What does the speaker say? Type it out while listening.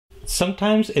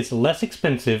Sometimes it's less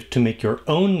expensive to make your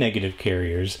own negative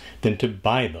carriers than to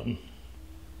buy them.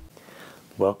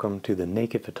 Welcome to the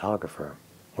Naked Photographer,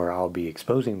 where I'll be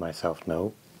exposing myself.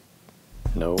 No,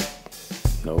 I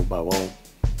won't.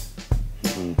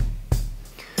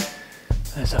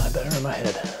 That sounded better in my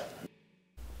head.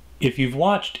 If you've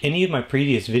watched any of my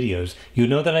previous videos, you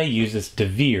know that I use this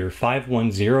DeVere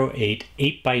 5108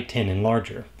 8x10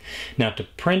 enlarger. Now, to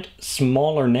print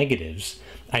smaller negatives,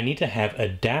 I need to have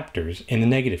adapters in the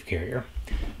negative carrier.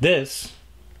 This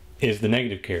is the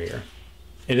negative carrier.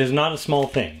 It is not a small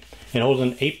thing. It holds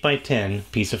an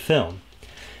 8x10 piece of film.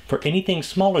 For anything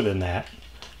smaller than that,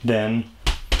 then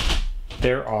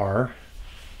there are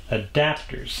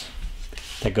adapters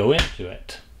that go into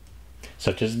it,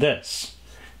 such as this,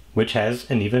 which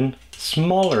has an even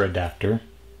smaller adapter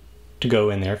to go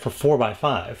in there for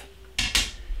 4x5.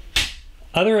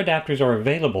 Other adapters are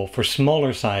available for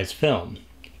smaller size film,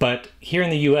 but here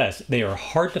in the US they are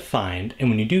hard to find, and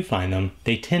when you do find them,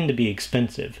 they tend to be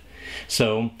expensive.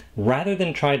 So rather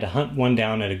than try to hunt one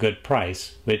down at a good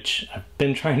price, which I've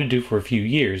been trying to do for a few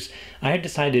years, I have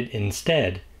decided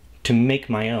instead to make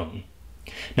my own.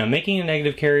 Now, making a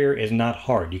negative carrier is not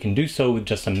hard. You can do so with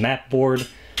just a mat board,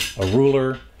 a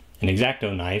ruler, an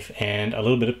X-Acto knife, and a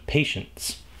little bit of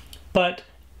patience. But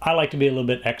I like to be a little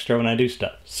bit extra when I do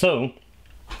stuff. So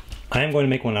I am going to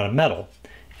make one out of metal.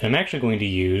 And I'm actually going to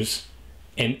use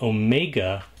an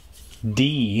Omega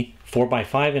D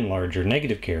 4x5 enlarger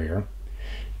negative carrier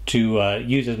to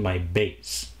use as my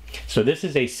base. So this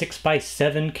is a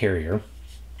 6x7 carrier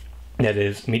that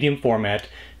is medium format,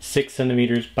 6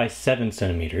 centimeters by 7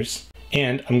 centimeters.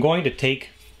 And I'm going to take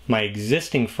my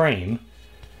existing frame,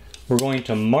 we're going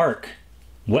to mark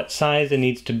what size it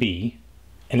needs to be,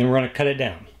 and then we're going to cut it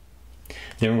down.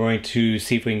 Then we're going to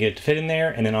see if we can get it to fit in there,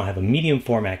 and then I'll have a medium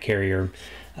format carrier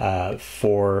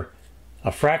for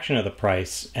a fraction of the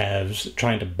price as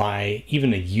trying to buy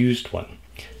even a used one.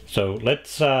 So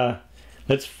let's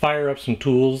fire up some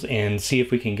tools and see if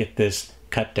we can get this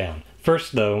cut down.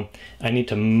 First though, I need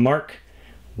to mark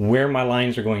where my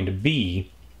lines are going to be,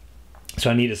 so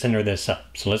I need to center this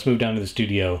up. So let's move down to the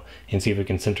studio and see if we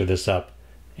can center this up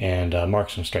and mark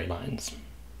some straight lines.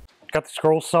 Got the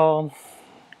scroll saw.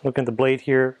 Looking at the blade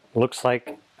here, looks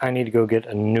like I need to go get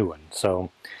a new one. So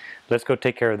let's go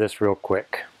take care of this real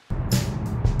quick.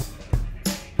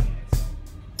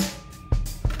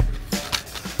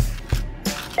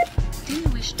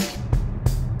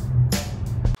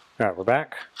 Alright, we're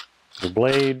back. The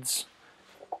blades.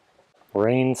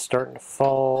 Rain's starting to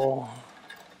fall.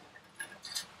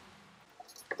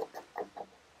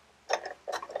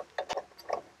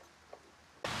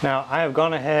 Now, I have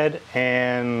gone ahead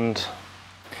and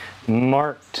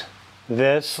marked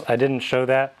this. I didn't show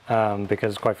that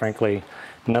because, quite frankly,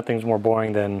 nothing's more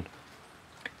boring than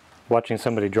watching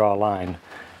somebody draw a line.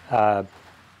 But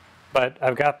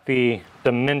I've got the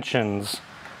dimensions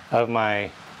of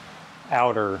my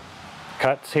outer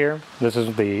cuts here. This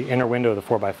is the inner window of the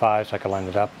 4x5, so I can line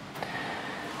it up.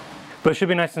 But it should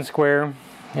be nice and square,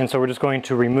 and so we're just going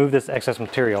to remove this excess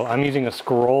material. I'm using a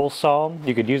scroll saw.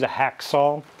 You could use a hack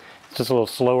saw. It's just a little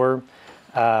slower.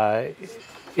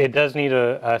 It does need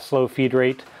a slow feed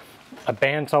rate. A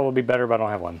bandsaw will be better, but I don't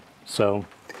have one. So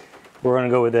we're going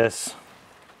to go with this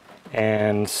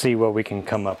and see what we can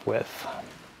come up with.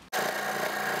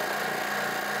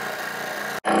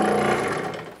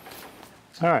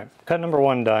 Alright, cut number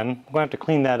 1 done. I'm going to have to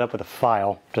clean that up with a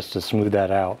file just to smooth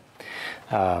that out.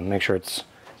 Make sure it's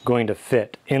going to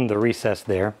fit in the recess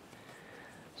there.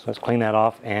 So let's clean that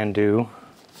off and do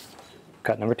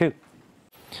cut number 2.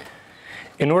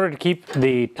 In order to keep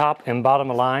the top and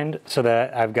bottom aligned so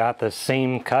that I've got the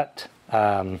same cut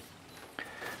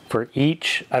for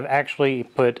each, I've actually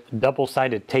put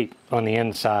double-sided tape on the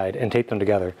inside and taped them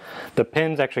together. The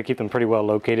pins actually keep them pretty well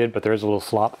located, but there is a little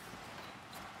slop.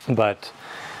 But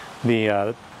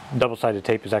the double-sided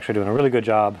tape is actually doing a really good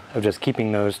job of just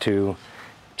keeping those two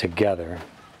together.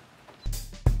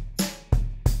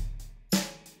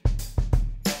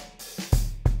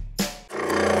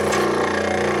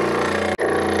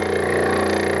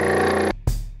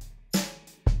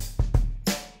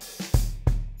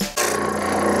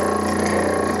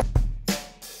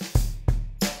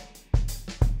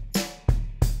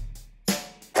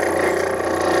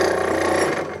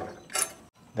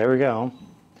 There we go.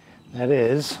 That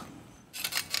is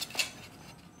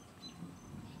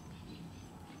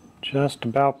just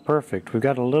about perfect. We've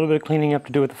got a little bit of cleaning up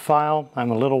to do with the file. I'm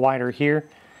a little wider here.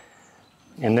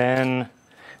 And then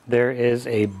there is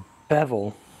a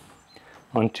bevel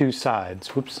on 2 sides.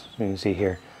 Whoops, you can see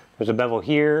here. There's a bevel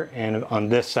here and on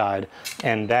this side,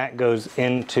 and that goes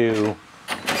into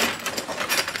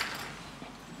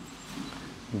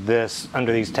this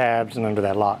under these tabs and under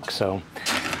that lock. So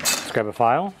let's grab a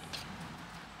file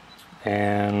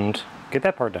and get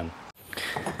that part done.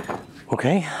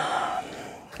 Okay,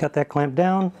 got that clamped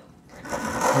down.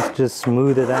 Let's just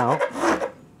smooth it out.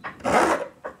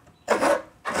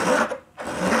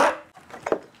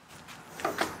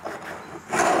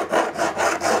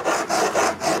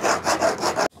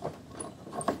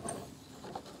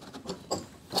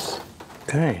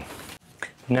 Okay,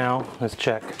 now let's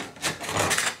check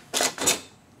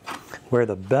where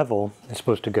the bevel is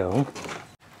supposed to go.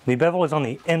 The bevel is on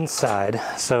the inside,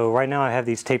 so right now I have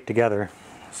these taped together.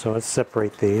 So let's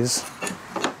separate these.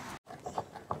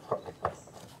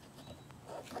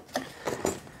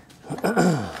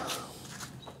 I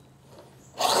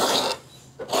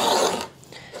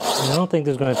don't think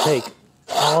there's going to take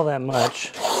all that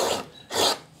much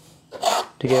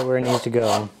to get where it needs to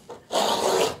go.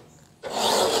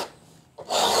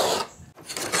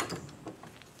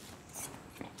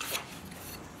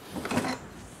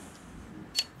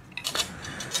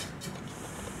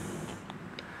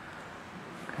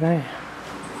 Okay.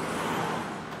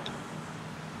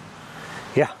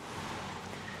 Yeah.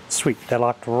 Sweet. That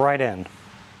locked right in.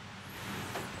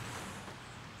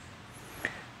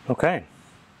 Okay.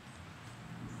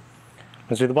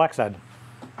 Let's do the black side.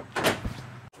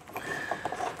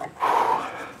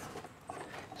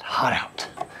 It's hot out.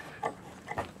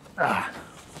 Ah.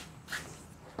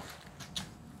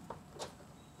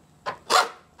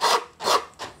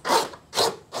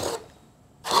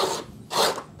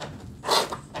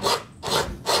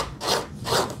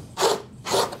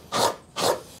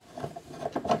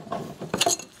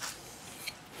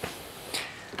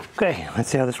 Okay, let's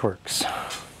see how this works.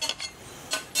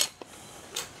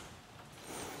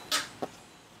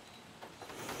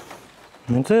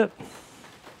 That's it.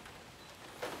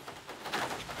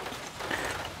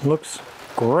 Looks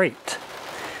great.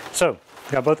 So,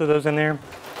 got both of those in there.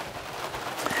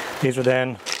 These will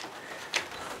then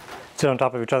sit on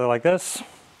top of each other like this.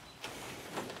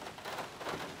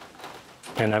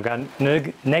 And I've got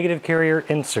negative carrier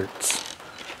inserts.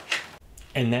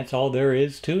 And that's all there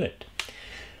is to it.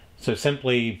 So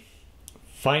simply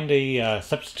find a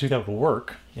substitute that will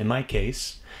work. In my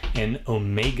case, an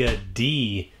omega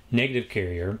D negative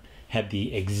carrier had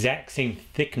the exact same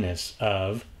thickness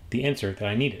of the insert that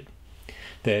I needed.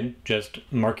 Then just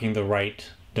marking the right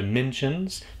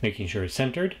dimensions, making sure it's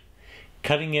centered,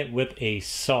 cutting it with a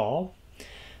saw.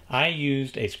 I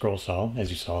used a scroll saw,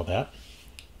 as you saw that,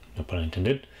 no pun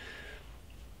intended,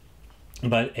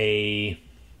 but a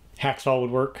hacksaw would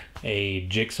work, a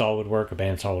jigsaw would work, a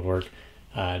bandsaw would work.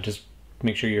 Just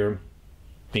make sure you're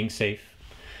being safe.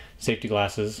 Safety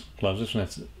glasses,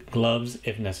 gloves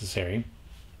if necessary.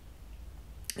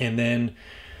 And then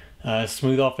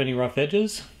smooth off any rough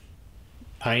edges.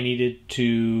 I needed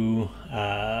to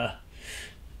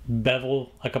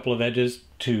bevel a couple of edges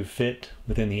to fit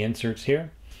within the inserts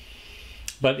here.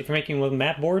 But if you're making with a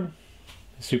mat board,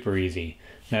 super easy.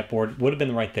 Mat board would have been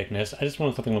the right thickness. I just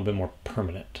wanted something a little bit more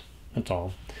permanent. That's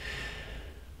all.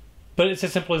 But it's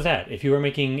as simple as that. If you are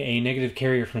making a negative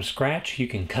carrier from scratch, you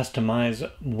can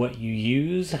customize what you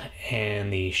use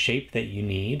and the shape that you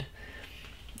need.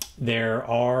 There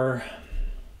are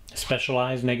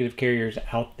specialized negative carriers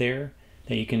out there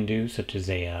that you can do, such as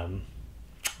a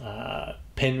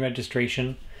pin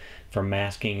registration for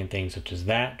masking and things such as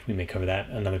that. We may cover that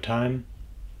another time.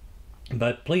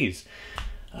 But please,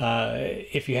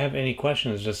 if you have any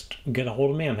questions, just get a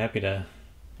hold of me. I'm happy to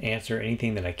answer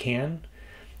anything that I can.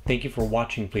 Thank you for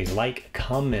watching. Please like,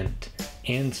 comment,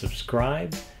 and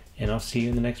subscribe, and I'll see you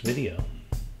in the next video.